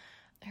fine.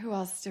 Who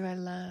else do I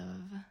love?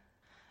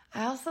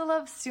 I also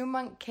love Sue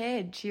Monk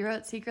Kidd. She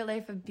wrote Secret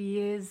Life of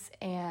Bees,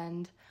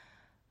 and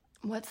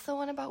what's the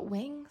one about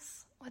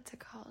wings? What's it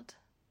called?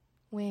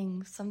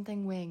 Wings.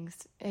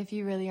 If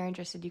you really are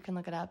interested, you can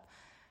look it up.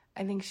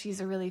 I think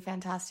she's a really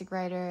fantastic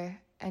writer,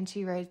 and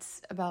she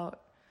writes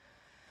about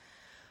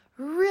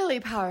really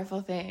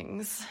powerful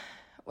things.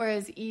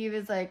 Whereas Eve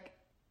is like,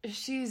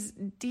 she's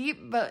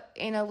deep, but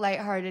in a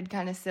lighthearted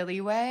kind of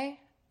silly way.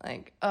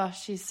 Like, oh,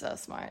 she's so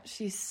smart.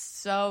 She's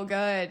so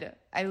good.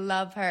 I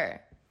love her.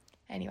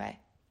 Anyway.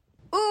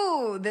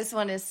 Ooh, this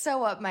one is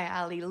so up my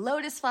alley.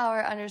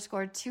 Lotusflower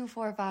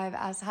 _245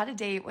 asks, how to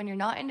date when you're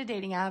not into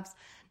dating apps.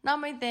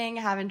 Not my thing.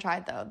 Haven't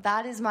tried though.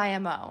 That is my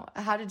MO.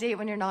 How to date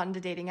when you're not into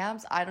dating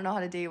apps. I don't know how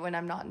to date when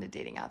I'm not into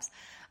dating apps.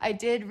 I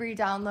did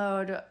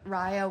re-download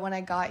Raya when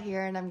I got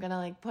here, and I'm going to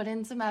like put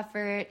in some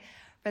effort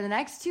for the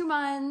next 2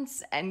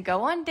 months and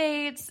go on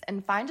dates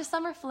and find a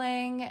summer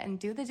fling and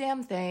do the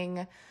damn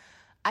thing.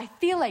 I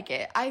feel like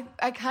it. I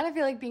kind of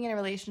feel like being in a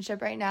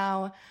relationship right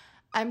now.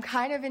 I'm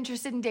kind of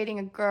interested in dating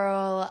a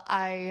girl.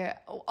 I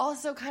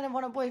also kind of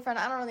want a boyfriend.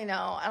 I don't really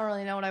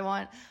know what I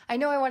want. I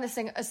know I want to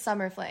sing a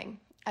summer fling.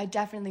 I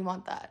definitely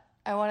want that.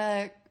 I want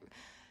to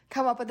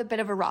come up with a bit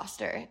of a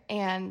roster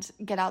and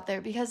get out there,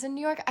 because in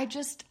New York,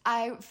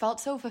 I felt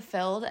so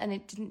fulfilled, and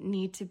it didn't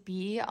need to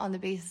be on the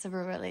basis of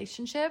a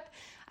relationship.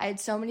 I had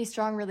so many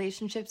strong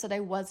relationships that I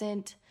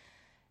wasn't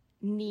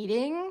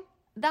needing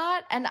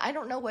that. And I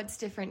don't know what's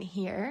different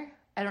here.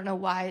 I don't know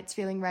why it's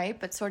feeling right,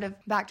 but sort of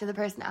back to the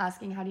person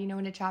asking, how do you know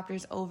when a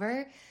chapter's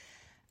over?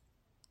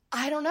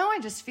 I don't know. I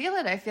just feel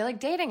it. I feel like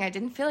dating. I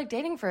didn't feel like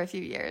dating for a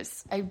few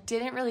years. I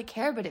didn't really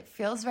care, but it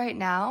feels right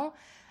now.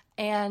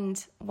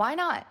 And why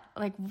not?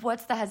 Like,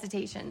 what's the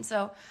hesitation?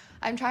 So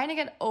I'm trying to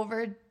get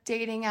over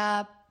dating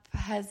app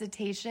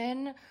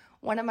hesitation.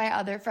 One of my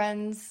other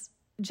friends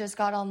just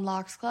got on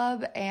Locks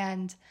Club,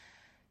 and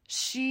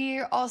she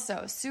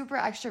also super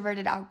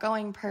extroverted,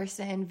 outgoing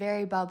person,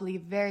 very bubbly,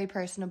 very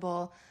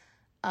personable.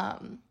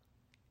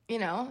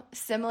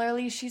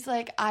 similarly, she's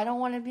like, I don't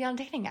want to be on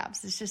dating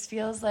apps. It just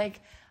feels like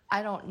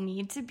I don't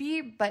need to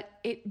be, but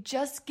it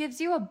just gives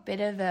you a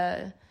bit of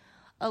a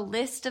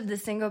list of the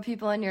single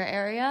people in your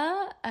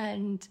area.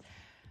 And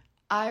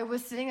I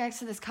was sitting next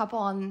to this couple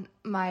on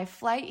my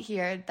flight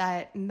here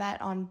that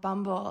met on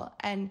Bumble,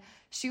 and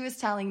she was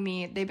telling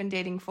me they've been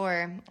dating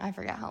for, I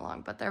forget how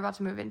long, but they're about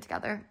to move in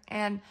together.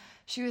 And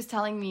she was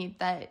telling me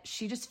that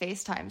she just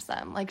FaceTimes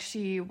them. Like,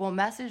 she will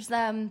message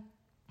them,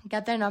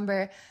 get their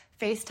number,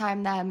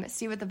 FaceTime them,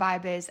 see what the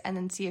vibe is, and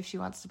then see if she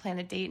wants to plan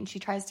a date. And she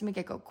tries to make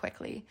it go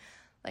quickly.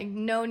 Like,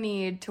 no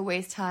need to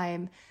waste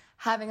time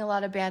having a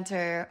lot of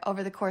banter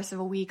over the course of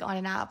a week on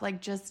an app. Like,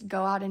 just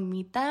go out and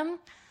meet them.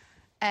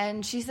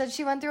 And she said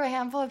she went through a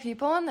handful of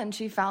people and then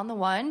she found the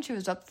one. She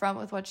was upfront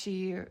with what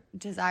she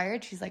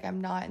desired. She's like, I'm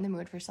not in the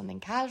mood for something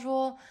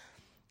casual.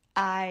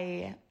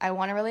 I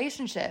want a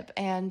relationship.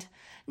 And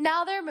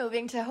now they're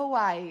moving to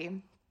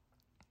Hawaii.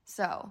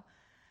 So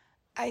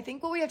I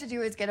think what we have to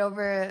do is get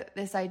over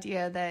this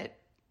idea that,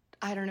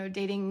 I don't know,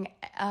 dating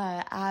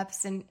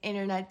apps and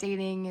internet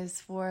dating is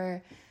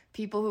for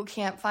people who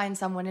can't find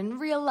someone in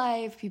real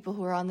life, people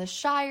who are on the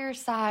shyer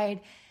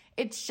side.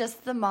 It's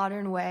just the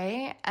modern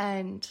way,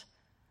 and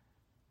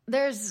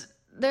there's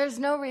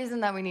no reason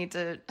that we need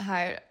to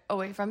hide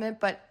away from it.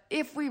 But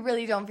if we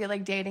really don't feel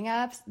like dating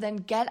apps, then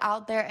get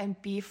out there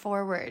and be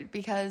forward,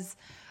 because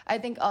I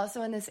think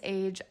also in this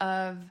age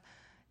of,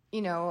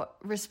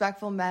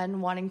 respectful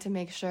men wanting to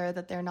make sure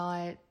that they're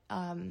not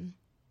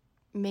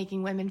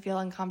making women feel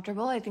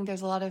uncomfortable, I think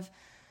there's a lot of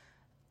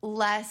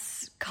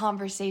less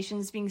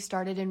conversations being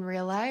started in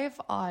real life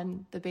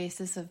on the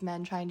basis of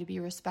men trying to be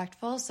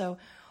respectful. So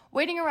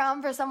waiting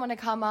around for someone to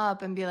come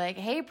up and be like,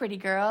 hey, pretty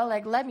girl,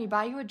 like, let me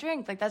buy you a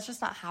drink, like, that's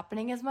just not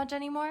happening as much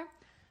anymore.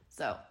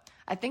 So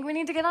I think we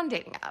need to get on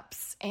dating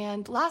apps.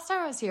 And last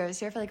time I was here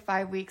for like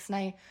 5 weeks, and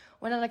I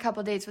went on a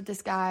couple dates with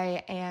this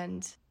guy,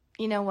 and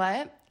you know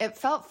what? It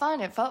felt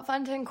fun. It felt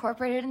fun to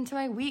incorporate it into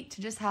my week,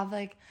 to just have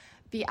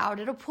be out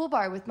at a pool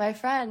bar with my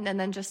friend and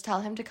then just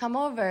tell him to come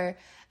over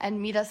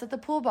and meet us at the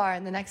pool bar.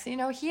 And the next thing you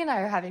know, he and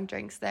I are having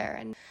drinks there,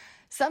 and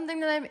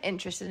something that I'm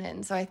interested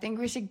in. So I think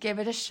we should give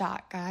it a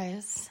shot,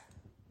 guys.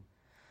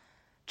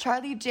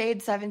 Charlie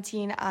Jade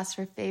 17 asked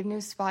for fave new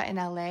spot in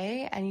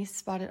LA. Any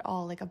spot at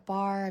all, like a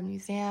bar, a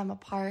museum, a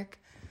park.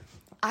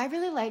 I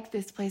really like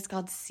this place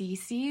called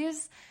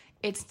Cece's.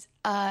 It's,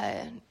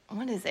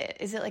 what is it?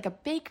 Is it like a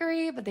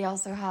bakery, but they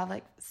also have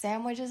like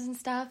sandwiches and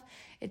stuff?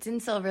 It's in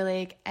Silver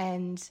Lake,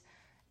 and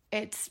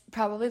it's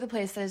probably the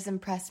place that has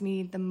impressed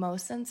me the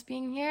most since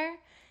being here.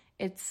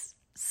 It's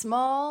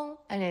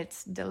small, and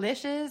it's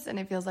delicious, and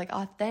it feels like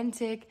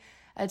authentic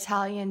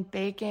Italian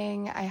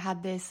baking. I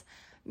had this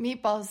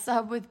meatball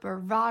sub with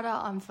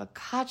burrata on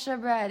focaccia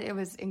bread. It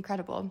was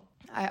incredible.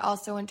 I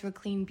also went to a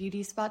clean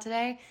beauty spot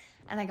today,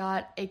 and I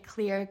got a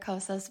clear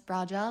Kosas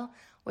brow gel,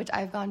 which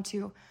I've gone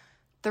to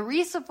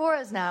 3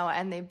 Sephoras now,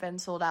 and they've been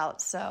sold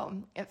out.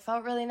 So it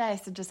felt really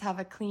nice to just have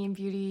a clean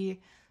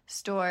beauty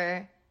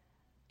store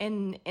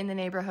in the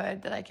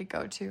neighborhood that I could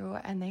go to,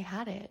 and they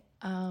had it.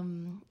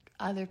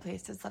 Other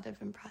places that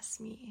have impressed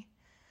me,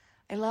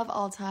 I love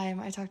All Time.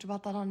 I talked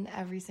about that on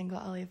every single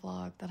LA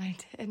vlog that I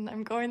did, and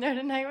I'm going there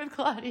tonight with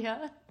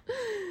Claudia.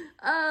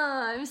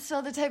 I'm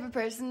still the type of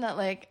person that,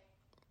 like,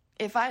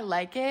 if I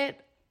like it,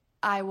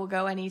 I will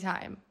go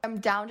anytime. I'm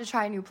down to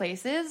try new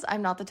places.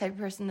 I'm not the type of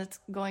person that's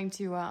going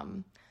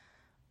to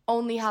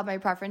only have my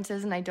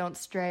preferences and I don't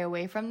stray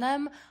away from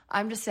them.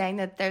 I'm just saying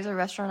that there's a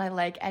restaurant I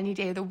like any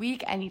day of the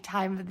week, any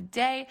time of the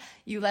day.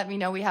 You let me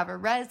know we have a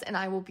res, and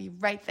I will be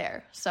right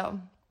there. So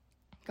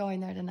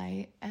going there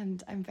tonight,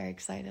 and I'm very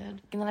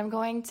excited. And then I'm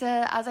going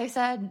to, as I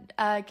said,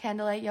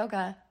 candlelight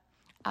yoga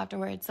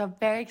afterwards. So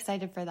very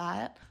excited for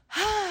that.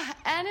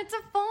 And it's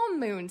a full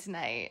moon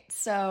tonight.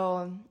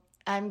 So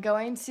I'm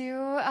going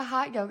to a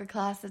hot yoga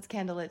class that's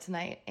candlelit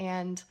tonight,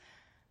 and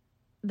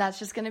that's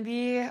just going to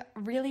be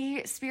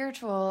really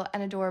spiritual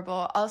and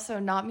adorable. Also,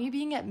 not me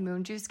being at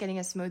Moon Juice getting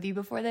a smoothie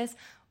before this.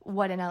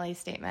 What an LA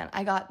statement.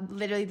 I got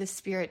literally the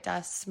spirit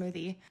dust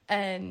smoothie,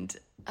 and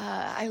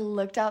I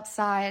looked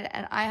outside,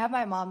 and I have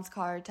my mom's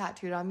car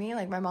tattooed on me,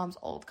 like my mom's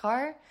old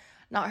car.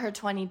 Not her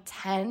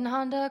 2010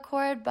 Honda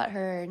Accord, but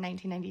her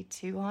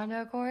 1992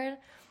 Honda Accord,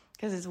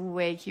 because it's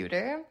way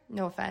cuter.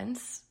 No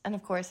offense. And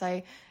of course,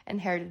 I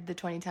inherited the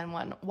 2010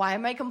 one. Why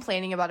am I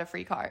complaining about a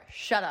free car?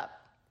 Shut up.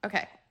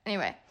 Okay,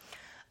 anyway.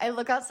 I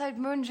look outside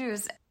Moon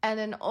Juice, and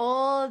an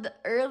old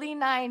early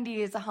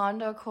 90s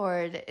Honda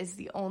Accord is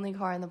the only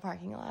car in the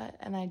parking lot,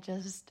 and I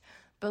just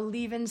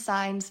believe in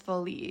signs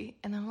fully.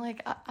 And I'm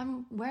like,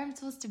 I'm where I'm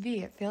supposed to be.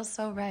 It feels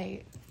so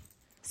right.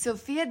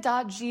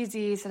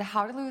 Sophia.gz said,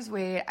 how to lose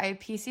weight. I have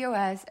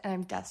PCOS, and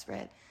I'm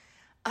desperate.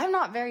 I'm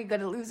not very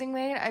good at losing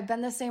weight. I've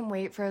been the same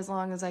weight for as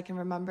long as I can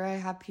remember. I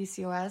have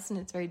PCOS, and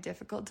it's very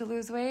difficult to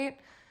lose weight,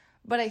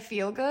 but I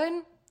feel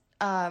good.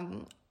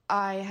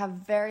 I have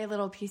very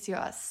little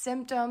PCOS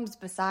symptoms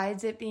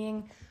besides it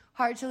being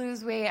hard to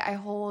lose weight. I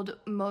hold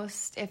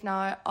most, if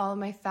not all of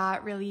my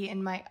fat really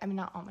in my, I mean,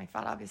 not all my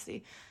fat,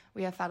 obviously.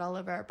 We have fat all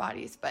over our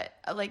bodies, but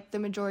like the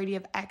majority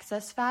of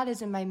excess fat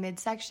is in my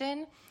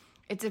midsection.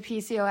 It's a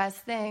PCOS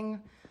thing.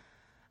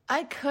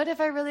 I could,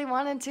 if I really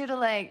wanted to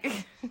like,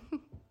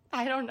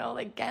 I don't know,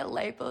 like get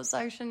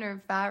liposuction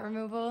or fat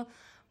removal.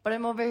 But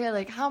I'm over here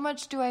like, how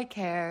much do I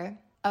care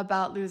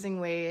about losing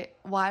weight?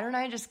 Why don't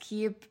I just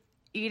keep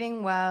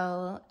eating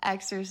well,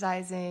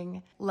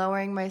 exercising,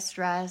 lowering my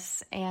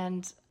stress,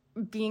 and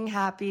being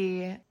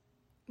happy?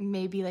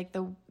 Maybe like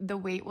the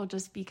weight will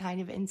just be kind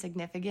of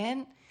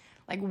insignificant.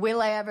 Like,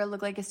 will I ever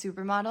look like a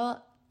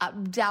supermodel?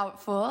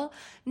 Doubtful.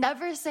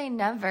 Never say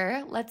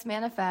never. Let's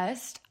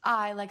manifest.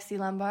 I, Lexi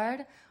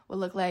Lombard, will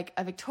look like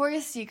a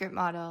Victoria's Secret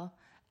model,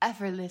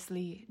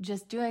 effortlessly,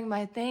 just doing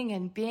my thing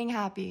and being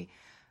happy.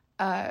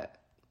 But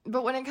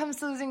when it comes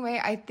to losing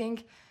weight, I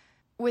think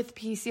with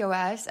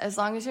PCOS, as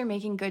long as you're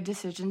making good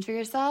decisions for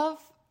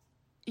yourself,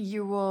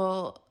 you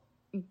will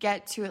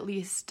get to at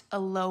least a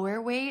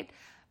lower weight.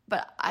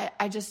 But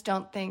I just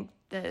don't think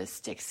the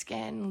stick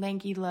skin,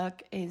 lanky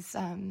look is,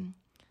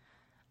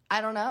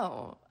 I don't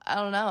know.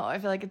 I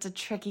feel like it's a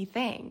tricky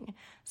thing.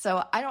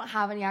 So I don't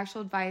have any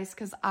actual advice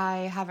because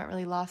I haven't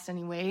really lost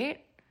any weight.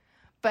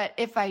 But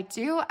if I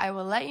do, I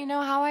will let you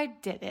know how I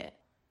did it.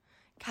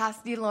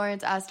 Cassidy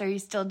Lawrence asked, are you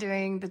still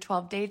doing the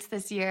 12 dates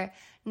this year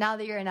now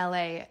that you're in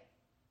LA?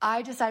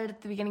 I decided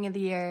at the beginning of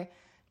the year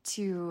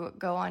to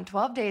go on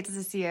 12 dates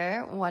this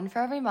year, one for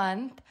every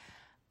month.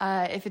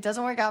 If it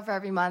doesn't work out for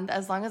every month,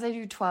 as long as I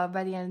do 12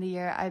 by the end of the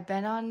year, I've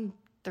been on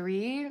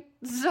 3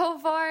 so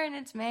far and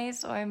it's May,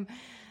 so I'm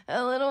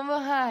a little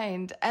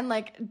behind. And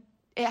like,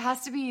 it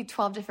has to be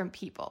 12 different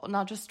people,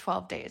 not just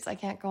 12 dates. I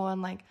can't go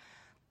on like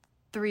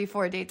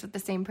 3-4 dates with the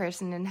same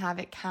person and have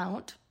it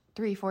count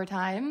 3-4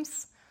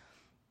 times.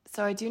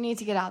 So I do need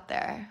to get out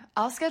there.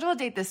 I'll schedule a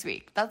date this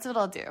week. That's what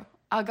I'll do.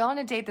 I'll go on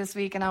a date this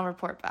week and I'll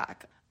report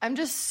back. I'm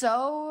just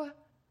so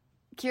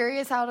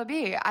curious how it'll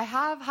be. I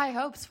have high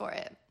hopes for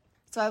it.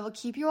 So I will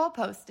keep you all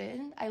posted.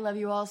 I love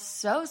you all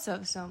so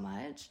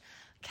much.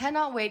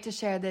 Cannot wait to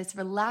share this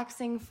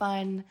relaxing,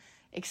 fun,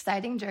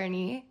 exciting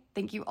journey.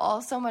 Thank you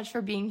all so much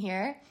for being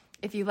here.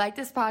 If you like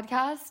this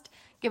podcast,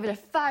 give it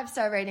a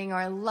 5-star rating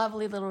or a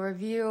lovely little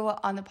review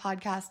on the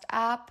podcast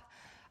app.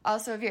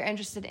 Also, if you're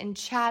interested in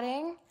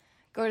chatting,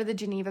 go to the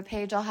Geneva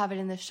page. I'll have it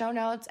in the show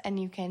notes and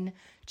you can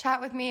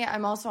chat with me.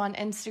 I'm also on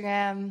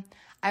Instagram.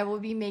 I will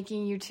be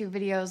making YouTube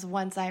videos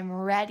once I'm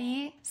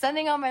ready.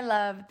 Sending all my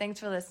love.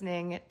 Thanks for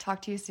listening.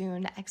 Talk to you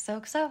soon.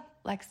 XOXO,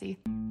 Lexi.